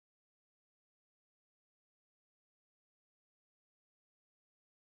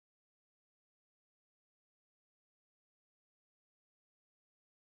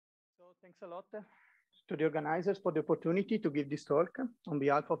Thanks a lot to the organizers for the opportunity to give this talk on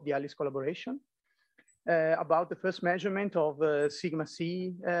behalf of the ALICE collaboration about the first measurement of sigma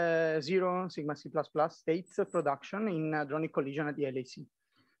C 0, sigma C++ states production in hadronic collision at the LAC.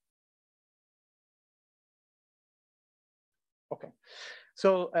 Okay,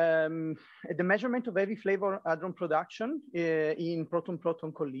 so the measurement of heavy flavor hadron production in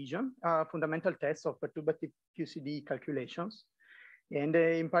proton-proton collision are fundamental tests of perturbative QCD calculations. And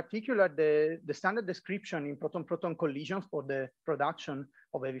in particular, the standard description in proton-proton collisions for the production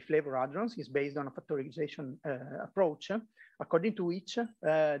of heavy flavor hadrons is based on a factorization approach, according to which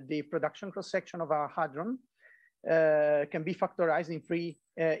the production cross-section of a hadron can be factorized in three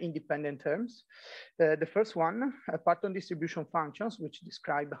independent terms. The first one, parton distribution functions, which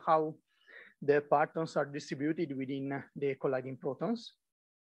describe how the partons are distributed within the colliding protons.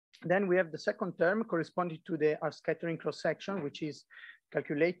 Then we have the second term corresponding to the R scattering cross-section, which is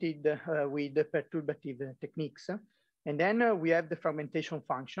calculated with the perturbative techniques. And then we have the fragmentation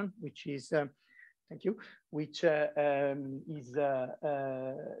function, which is, thank you, which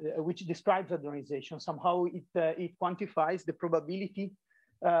describes hadronization. Somehow it quantifies the probability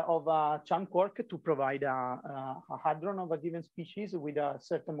of a charm quark to provide a hadron of a given species with a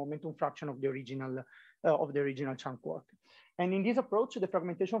certain momentum fraction of the original charm quark. And in this approach, the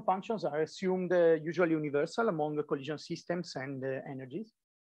fragmentation functions are assumed usually universal among collision systems and energies.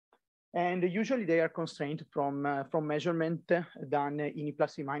 And usually they are constrained from measurement done in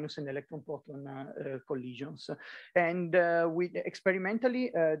plus minus and electron proton collisions. And experimentally,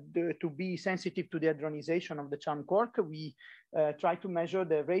 to be sensitive to the hadronization of the charm quark, we try to measure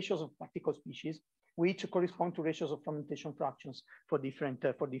the ratios of particle species, which correspond to ratios of fragmentation fractions for different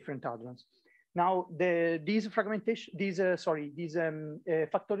hadrons. Now, this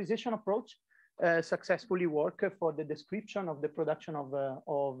factorization approach successfully work for the description of the production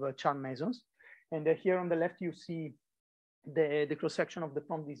of charm mesons. And here on the left, you see the cross-section of the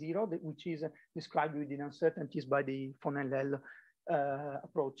prompt D0, which is described within uncertainties by the von L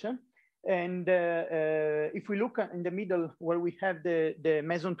approach. And if we look in the middle where we have the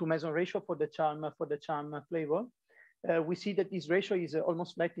meson-to-meson ratio for the charm flavor, we see that this ratio is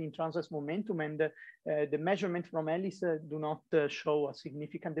almost flat in transverse momentum, and the measurement from ALICE do not show a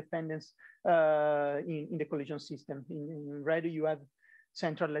significant dependence in the collision system. In red, you have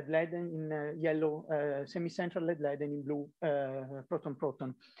central lead-lead, in yellow, semi-central lead-lead, and in blue,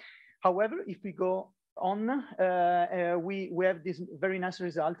 proton-proton. However, if we go on, we have this very nice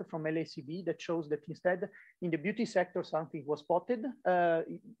result from LACB that shows that instead, in the beauty sector, something was spotted,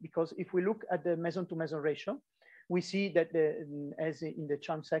 because if we look at the meson-to-meson ratio, we see that as in the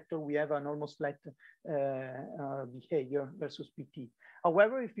charm sector, we have an almost flat behavior versus PT.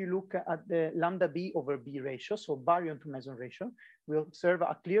 However, if you look at the lambda B over B ratio, so baryon to meson ratio, we observe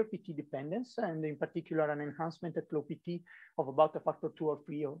a clear PT dependence, and in particular, an enhancement at low PT of about a factor 2 or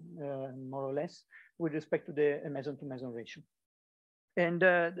 3, more or less, with respect to the meson to meson ratio. And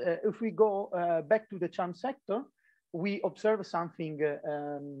if we go back to the charm sector, we observe something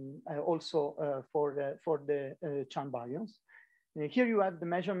also for the charm baryons. Here you have the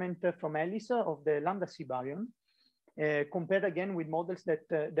measurement from ALICE of the lambda C baryon, compared again with models that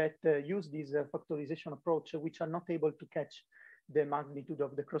use this factorization approach, which are not able to catch the magnitude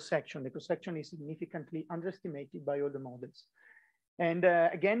of the cross-section. The cross-section is significantly underestimated by all the models. And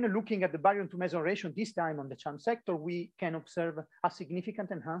again, looking at the baryon to meson ratio, this time on the charm sector, we can observe a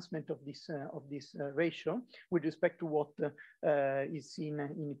significant enhancement of this ratio with respect to what is seen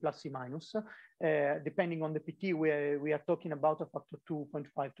in plus C minus. Depending on the PT, we are talking about a factor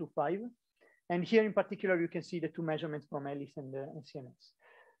 2.525. And here in particular, you can see the two measurements from ALICE and CMS.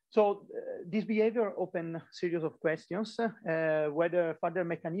 So this behavior open a series of questions, whether further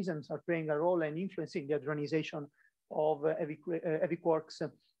mechanisms are playing a role and influencing the hadronization of heavy quarks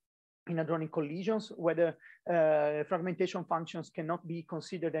in hadronic collisions, whether fragmentation functions cannot be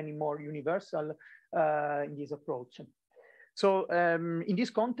considered any more universal in this approach. So in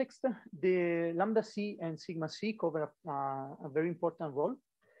this context, the lambda C and sigma C cover a very important role,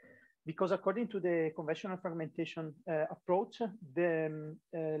 because according to the conventional fragmentation approach, the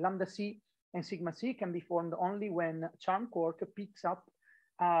lambda C and sigma C can be formed only when charm quark picks up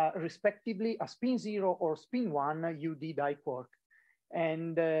respectively a spin 0 or spin 1 UD die quark.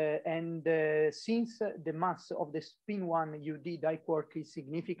 And since the mass of the spin 1 UD die quark is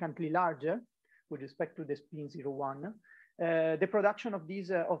significantly larger with respect to the spin 0, 1, the production of this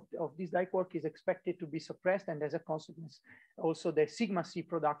die quark is expected to be suppressed, and as a consequence, also the sigma C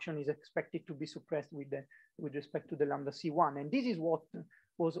production is expected to be suppressed with respect to the lambda C1. And this is what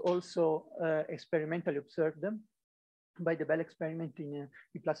was also experimentally observed by the Bell experiment in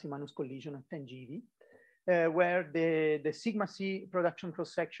B+/- collision at 10 GeV, where the sigma C production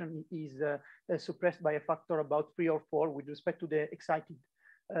cross-section is suppressed by a factor about 3 or 4 with respect to the excited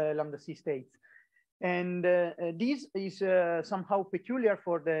lambda C states. And this is somehow peculiar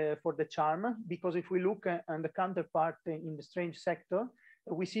for the charm, because if we look at the counterpart in the strange sector,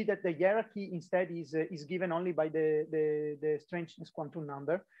 we see that the hierarchy instead is given only by the strangeness quantum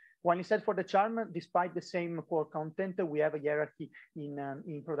number. While instead for the charm, despite the same core content, we have a hierarchy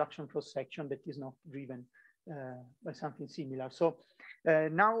in production cross-section that is not driven by something similar. So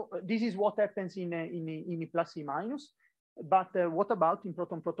now this is what happens in E+/E-. But what about in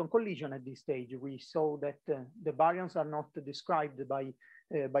proton-proton collision at this stage? We saw that the baryons are not described by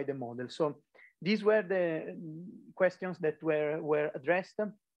the model. So these were the questions that were addressed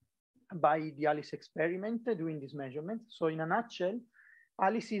by the ALICE experiment doing this measurement. So in a nutshell,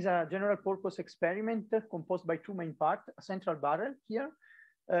 ALICE is a general purpose experiment composed by 2 main parts: a central barrel here,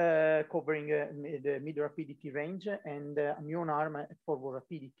 covering the mid-rapidity range, and a muon arm at forward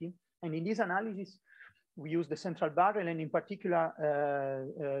rapidity. And in this analysis, we use the central barrel, and in particular,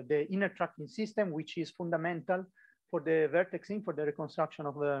 the inner tracking system, which is fundamental for the vertexing, for the reconstruction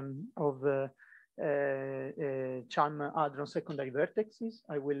of charm hadron secondary vertexes.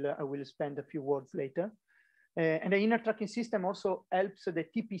 I will spend a few words later. And the inner tracking system also helps the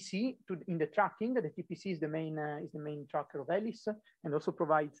TPC in the tracking. The TPC is the main tracker of ALICE, and also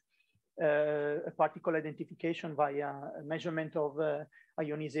provides a particle identification via measurement of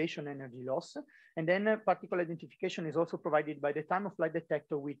ionization energy loss. And then particle identification is also provided by the time of flight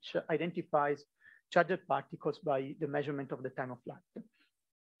detector, which identifies charged particles by the measurement of the time of flight.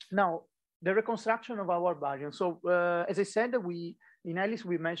 Now, the reconstruction of our baryon. So as I said, in ALICE,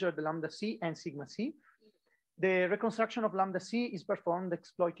 we measured the lambda C and sigma C. The reconstruction of lambda C is performed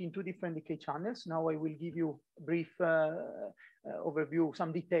exploiting 2 different decay channels. Now I will give you a brief overview,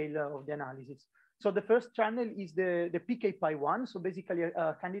 some detail of the analysis. So the first channel is the PK-pi1. So basically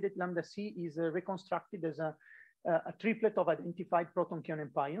a candidate lambda C is reconstructed as a triplet of identified proton, kaon,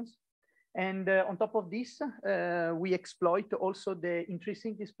 and pions. And on top of this, we exploit also the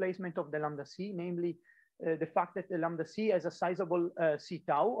intrinsic displacement of the lambda C, namely the fact that the lambda C has a sizable C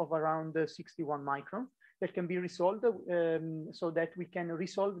tau of around 61 microns. That can be resolved so that we can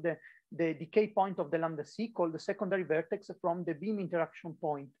resolve the decay point of the lambda C, called the secondary vertex, from the beam interaction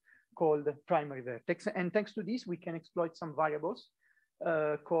point called the primary vertex. And thanks to this, we can exploit some variables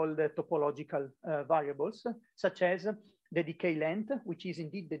called topological variables, such as the decay length, which is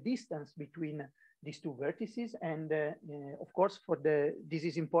indeed the distance between these 2 vertices. And of course, this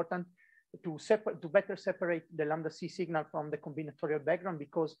is important to better separate the lambda C signal from the combinatorial background,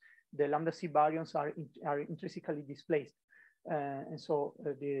 because the lambda C baryons are intrinsically displaced. And so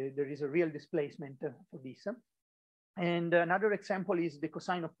there is a real displacement for this. And another example is the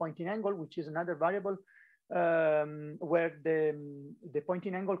cosine of pointing angle, which is another variable where the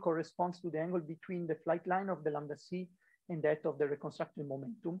pointing angle corresponds to the angle between the flight line of the lambda C and that of the reconstructed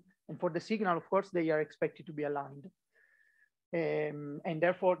momentum. And for the signal, of course, they are expected to be aligned. And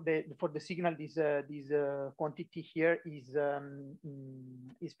therefore, for the signal, this quantity here is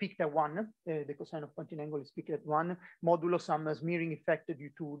peaked at 1. The cosine of pointing angle is peaked at 1, modulo some smearing effect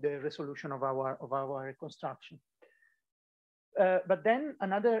due to the resolution of our reconstruction. But then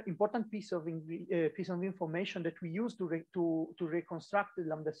another important piece of information that we use to reconstruct the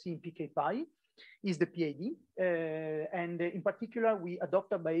lambda C in PK-pi is the PAD, and in particular, we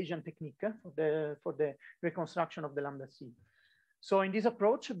adopt a Bayesian technique for the reconstruction of the lambda C. So in this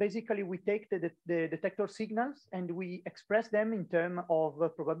approach, basically, we take the detector signals and we express them in terms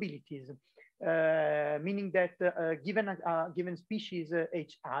of probabilities, meaning that given a given species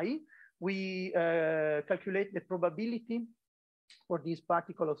Hi, we calculate the probability for this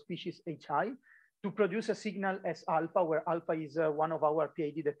particle of species Hi to produce a signal as alpha, where alpha is one of our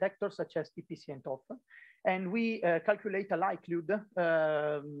PID detectors, such as TPC and TOF. And we calculate a likelihood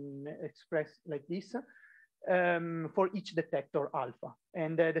expressed like this for each detector alpha.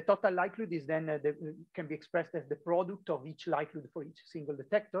 And the total likelihood is then can be expressed as the product of each likelihood for each single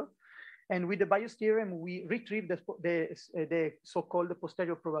detector. And with the Bayes theorem, we retrieve the so-called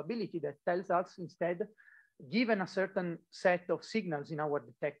posterior probability that tells us instead, given a certain set of signals in our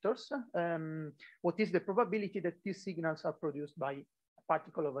detectors, what is the probability that these signals are produced by a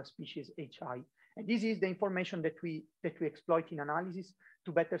particle of a species Hi. And this is the information that we exploit in analysis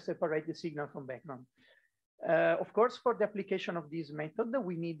to better separate the signal from background. Of course, for the application of this method,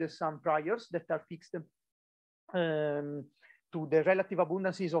 we need some priors that are fixed to the relative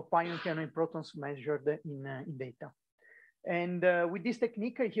abundances of pion, kaon, and protons measured in data. And with this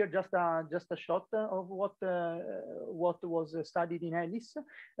technique here, just a shot of what was studied in Alice,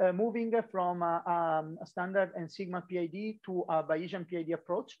 moving from a standard and sigma PID to a Bayesian PID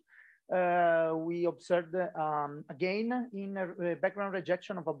approach. We observed a gain in background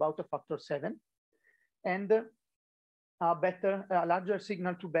rejection of about a factor 7, and a larger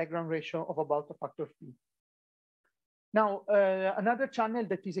signal to background ratio of about a factor 3. Now, another channel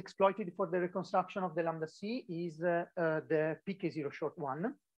that is exploited for the reconstruction of the lambda C is the pk0 short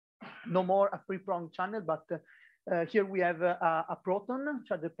one. No more a three-pronged channel, but here we have a proton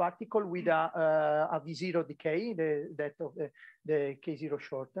charged particle with a V0 decay, that of the K0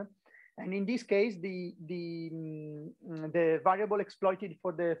 short. And in this case, the variable exploited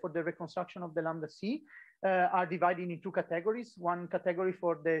for the reconstruction of the lambda C are divided in two categories. One category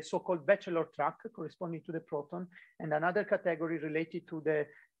for the so-called bachelor track corresponding to the proton, and another category related to the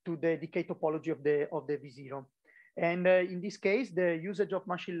decay topology of the V0. And in this case, the usage of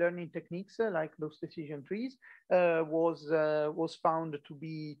machine learning techniques like those decision trees was found to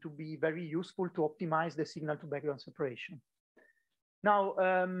be very useful to optimize the signal to background separation. Now,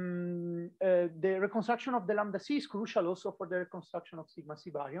 the reconstruction of the lambda C is crucial also for the reconstruction of sigma C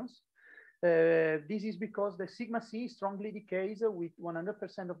baryons. This is because the sigma C strongly decays with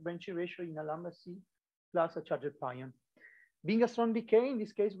 100% of branching ratio in a lambda C plus a charged pion. Being a strong decay, in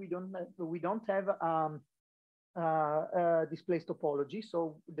this case, we don't have displaced topology,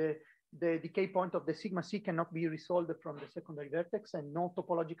 so the decay point of the sigma C cannot be resolved from the secondary vertex, and no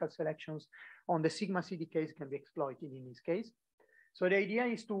topological selections on the sigma C decays can be exploited in this case. So the idea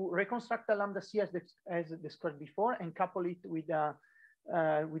is to reconstruct a lambda C as described before and couple it with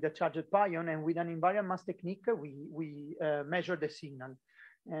a charged pion, and with an invariant mass technique, we measure the signal.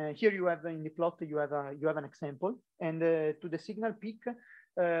 Here you have in the plot, you have an example, and to the signal peak,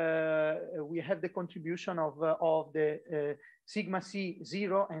 we have the contribution of the sigma C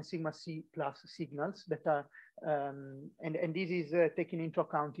 0 and sigma C plus signals that are, and this is taken into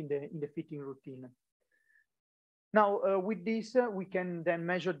account in the fitting routine. Now, with this, we can then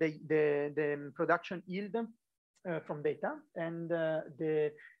measure the production yield from data, and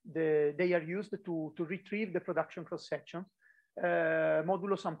they are used to retrieve the production cross section,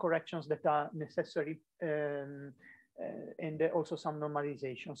 modulo some corrections that are necessary, and also some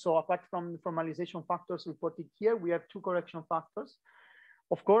normalization. So apart from normalization factors reported here, we have two correction factors.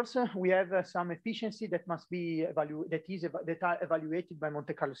 Of course, we have some efficiency that must be that are evaluated by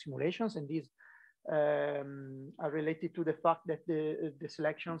Monte Carlo simulations, and these are related to the fact that the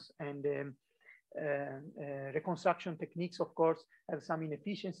selections and reconstruction techniques, of course, have some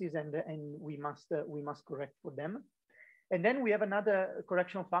inefficiencies, and we must correct for them. And then we have another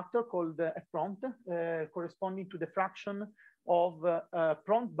correction factor called F prompt, corresponding to the fraction of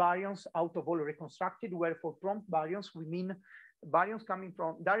prompt baryons out of all reconstructed, where for prompt baryons we mean baryons coming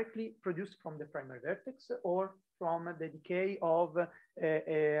from directly produced from the primary vertex, or from the decay of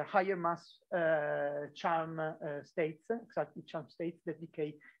higher mass charm states, exactly charm states that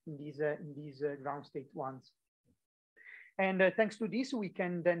decay in these ground state ones. And thanks to this, we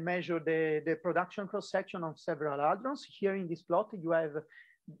can then measure the production cross-section of several hadrons. Here in this plot, you have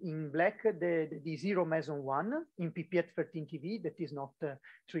in black the D0 meson 1 in PP at 13 TeV that is not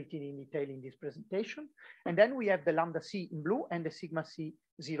treated in detail in this presentation. And then we have the lambda C in blue and the sigma C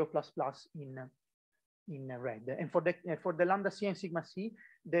 0++ in red. And for the lambda C and sigma C,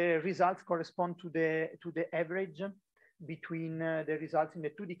 the results correspond to the average between the results in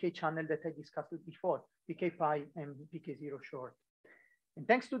the 2 decay channel that I discussed before, pk pi and pk0 short. And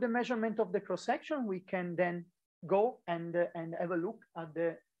thanks to the measurement of the cross section, we can then go and have a look at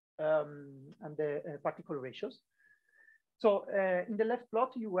the particle ratios. So in the left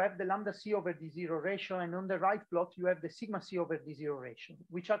plot, you have the lambda C over D0 ratio, and on the right plot, you have the sigma C over D0 ratio,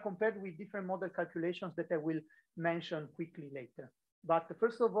 which are compared with different model calculations that I will mention quickly later. But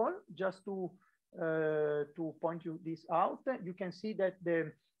first of all, just to point you this out, you can see that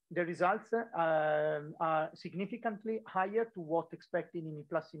the results are significantly higher to what expected in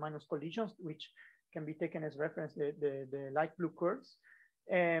plus minus collisions, which can be taken as reference, the light blue curves.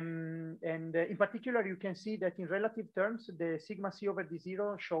 And in particular, you can see that in relative terms, the sigma C over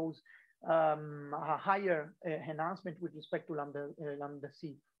D0 shows a higher enhancement with respect to lambda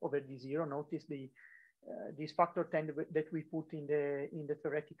C over D0. Notice this factor 10 that we put in the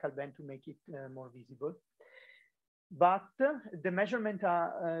theoretical band to make it more visible. But the measurement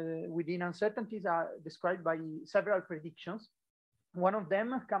within uncertainties are described by several predictions. One of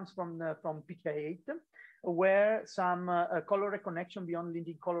them comes from PK8, where some color reconnection beyond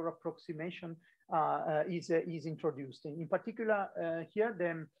leading color approximation is introduced. In particular, here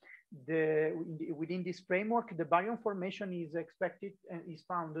within this framework, the baryon formation is expected and is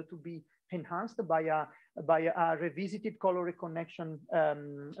found to be enhanced by a revisited color reconnection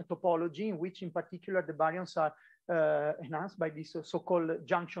topology, in which in particular the baryons are enhanced by these so-called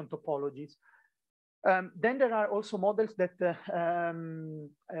junction topologies. Then there are also models that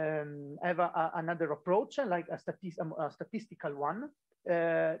have another approach, like a statistical one,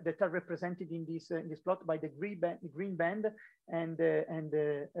 that are represented in this plot by the green band and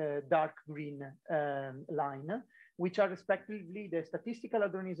the dark green line, which are respectively the statistical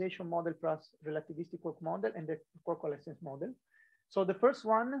hadronization model plus relativistic Quark model and the Quark coalescence model. So the first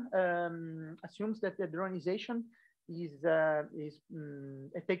one assumes that the hadronization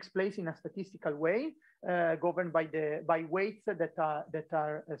it takes place in a statistical way, governed by weights that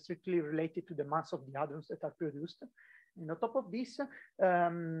are strictly related to the mass of the hadrons that are produced. And on top of this,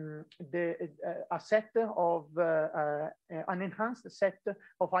 a set of an enhanced set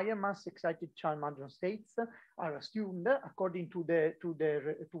of higher mass excited charm hadron states are assumed according to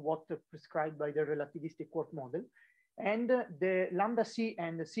what prescribed by the relativistic Quark model. And the lambda C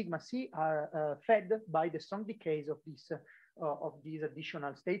and the sigma C are fed by the strong decays of these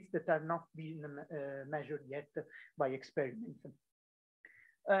additional states that are not being measured yet by experiment.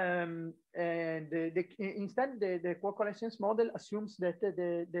 Instead, the Quark coalescence model assumes that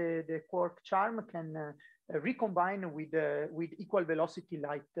the Quark charm can recombine with equal velocity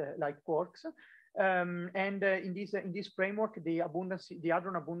light quarks. And in this framework, the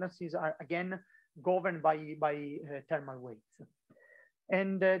hadron abundances are again governed by thermal weights.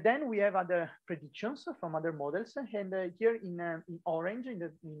 And then we have other predictions from other models. And here in orange, in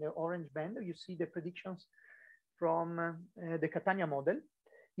the orange band, you see the predictions from the Catania model,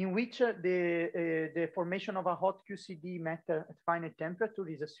 in which the formation of a hot QCD matter at finite temperature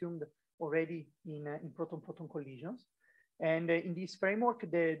is assumed already in proton-proton collisions. And in this framework,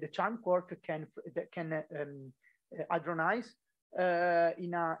 the charm quark can hadronize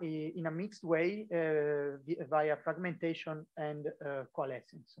in a mixed way via fragmentation and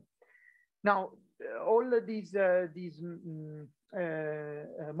coalescence. Now, all these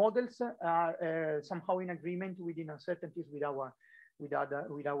models are somehow in agreement with the uncertainties with our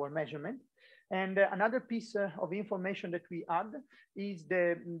measurement. And another piece of information that we add is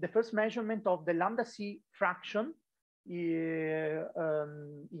the first measurement of the lambda C fraction in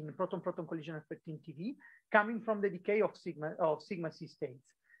proton-proton collision effect in TV, coming from the decay of sigma C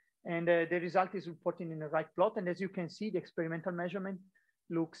states. And the result is reported in the right plot. And as you can see, the experimental measurement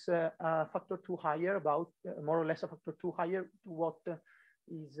looks a factor 2 higher, about more or less a factor 2 higher to what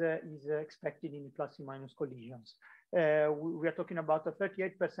is expected in plus and minus collisions. We are talking about a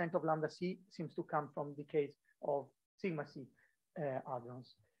 38% of lambda C seems to come from decays of sigma C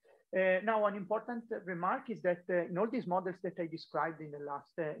hadrons. Now, an important remark is that in all these models that I described in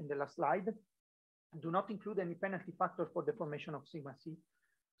the last slide, do not include any penalty factor for the formation of sigma C.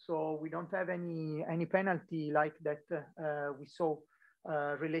 So we don't have any penalty like that we saw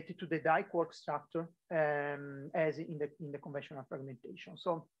related to the diquark structure as in the conventional fragmentation.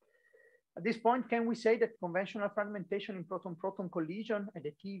 So at this point, can we say that conventional fragmentation in proton-proton collision at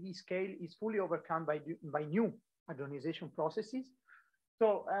the TeV scale is fully overcome by new hadronization processes?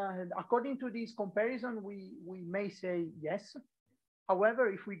 So according to this comparison, we may say yes. However,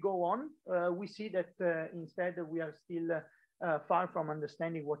 if we go on, we see that instead we are still far from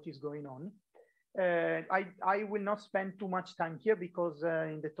understanding what is going on. I will not spend too much time here because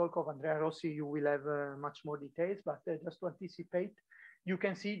in the talk of Andrea Rossi, you will have much more details, but just to anticipate, you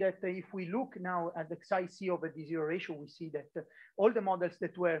can see that if we look now at the psi-C over D0 ratio, we see that all the models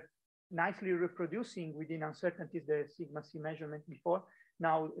that were nicely reproducing within uncertainties the sigma C measurement before,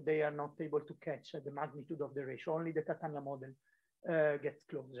 now they are not able to catch the magnitude of the ratio. Only the Catania model gets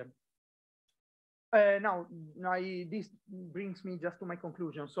closer. Now, this brings me just to my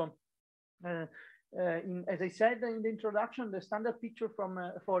conclusion. So, as I said in the introduction, the standard picture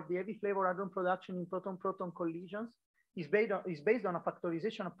for the heavy flavor hadron production in proton-proton collisions is based on a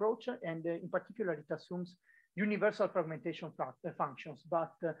factorization approach, and in particular, it assumes universal fragmentation functions.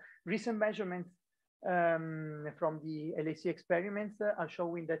 But recent measurements from the LHC experiments are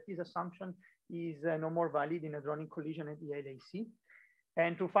showing that this assumption is no more valid in hadronic collision at the LHC.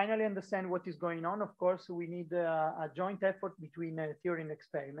 And to finally understand what is going on, of course, we need a joint effort between theory and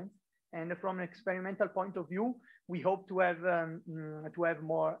experiment. And from an experimental point of view, we hope to have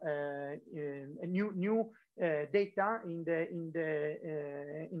more new data in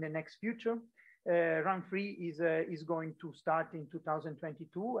the next future. Run 3 is going to start in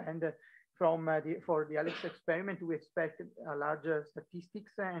 2022, and for the Alice experiment, we expect a larger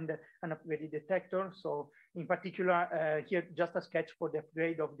statistics and an upgraded detector. So in particular, here just a sketch for the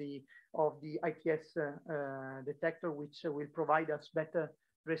upgrade of the ITS detector, which will provide us better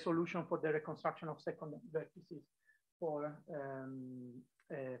resolution for the reconstruction of second vertices for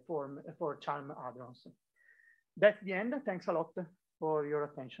charm hadrons. That's the end. Thanks a lot for your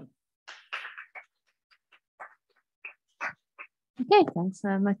attention. Okay, thanks,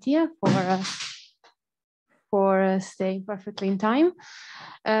 Mattia, for staying perfectly in time.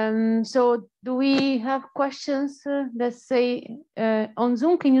 So do we have questions, let's say, on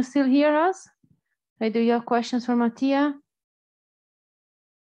Zoom? Can you still hear us? Do you have questions for Mattia?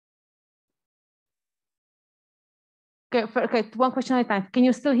 Okay, one question at a time. Can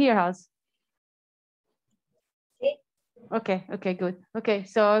you still hear us? Okay, good. Okay,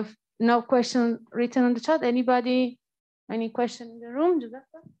 so if no question written on the chat, anybody, any question in the room,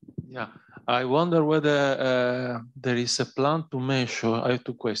 Giuseppe? Yeah, I wonder whether there is a plan to measure, I have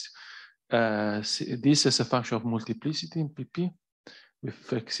two questions. This is a function of multiplicity in PP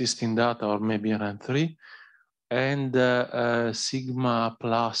with existing data or maybe around 3, and sigma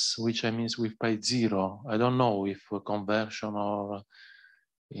plus, which I mean with pi 0. I don't know if a conversion or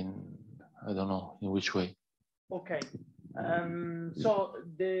I don't know in which way. Okay, so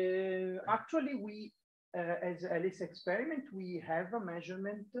actually we, as Alice experiment, we have a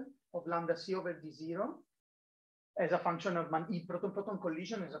measurement of lambda c over d0 as a function of proton-proton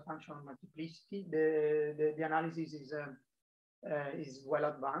collision as a function of multiplicity. The analysis is well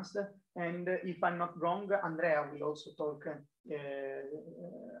advanced, and if I'm not wrong, Andrea will also talk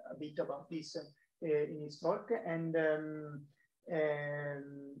a bit about this in his talk. And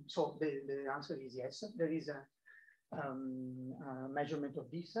so the answer is yes, there is a measurement of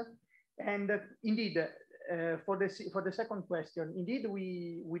this. And indeed, for the second question, indeed,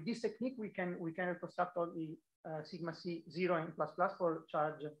 with this technique we can reconstruct all the sigma c 0 and plus plus for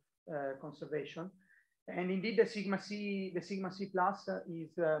charge conservation. And indeed, the sigma c plus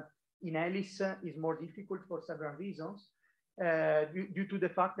is in Alice is more difficult for several reasons, due to the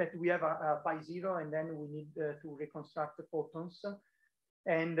fact that we have a pi 0 and then we need to reconstruct the photons.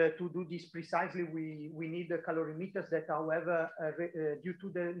 And to do this precisely, we need the calorimeters that, however, due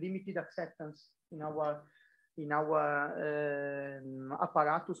to the limited acceptance in our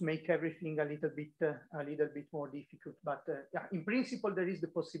apparatus, make everything a little bit more difficult. But yeah, in principle, there is the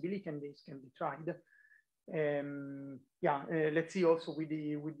possibility, and this can be tried. Yeah, let's see also with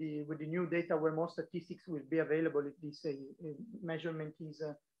the new data where more statistics will be available if this measurement is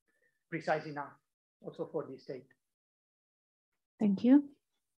precise enough also for this state. Thank you.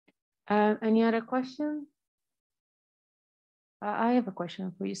 Any other question? I have a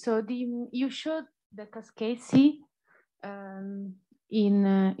question for you. So you showed the cascade C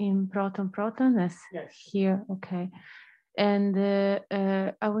in proton-proton as yes. Here, okay. And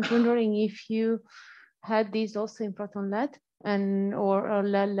I was wondering if you had these also in proton-lead or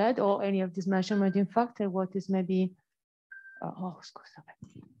lead or any of these measurement in fact, what is maybe,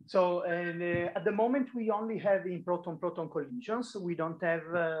 So at the moment, we only have in proton-proton collisions. We don't have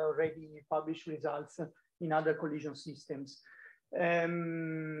already published results in other collision systems.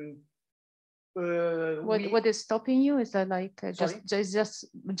 What is stopping you? Is that like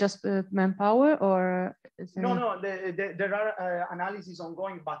just manpower, or no? There are analyses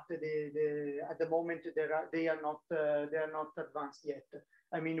ongoing, but at the moment they are not advanced yet.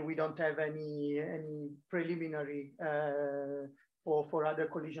 I mean, we don't have any preliminary for other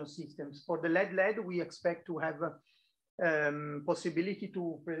collision systems. For the lead, we expect to have possibility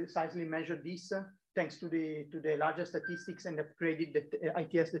to precisely measure this thanks to the larger statistics and upgraded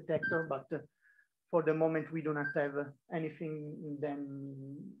ITS detector, but for the moment we do not have anything in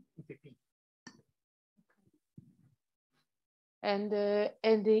PP. And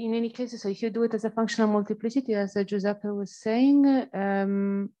in any case, so if you do it as a functional multiplicity, as Giuseppe was saying,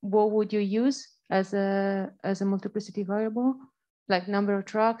 what would you use as a multiplicity variable? Like number of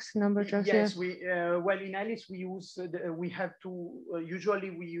tracks, Yes, well, in Alice we use usually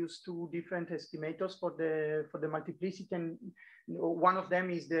we use two different estimators for the multiplicity, and one of them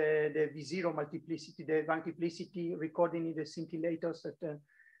is the V0 multiplicity, the multiplicity recording in the scintillators at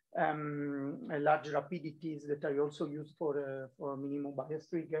large rapidities that are also used for minimum bias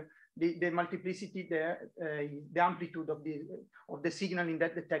trigger. The multiplicity there, the amplitude of the signal in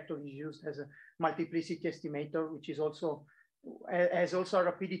that detector is used as a multiplicity estimator, which is also has also a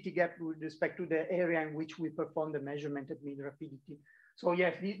rapidity gap with respect to the area in which we perform the measurement at mid rapidity. So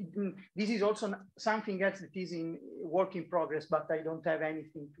yes, this is also something else that is in work in progress, but I don't have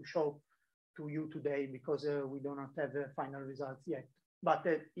anything to show to you today because we do not have the final results yet. But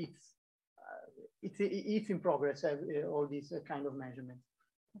it's it's in progress, all these kind of measurements.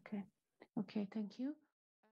 Okay, thank you.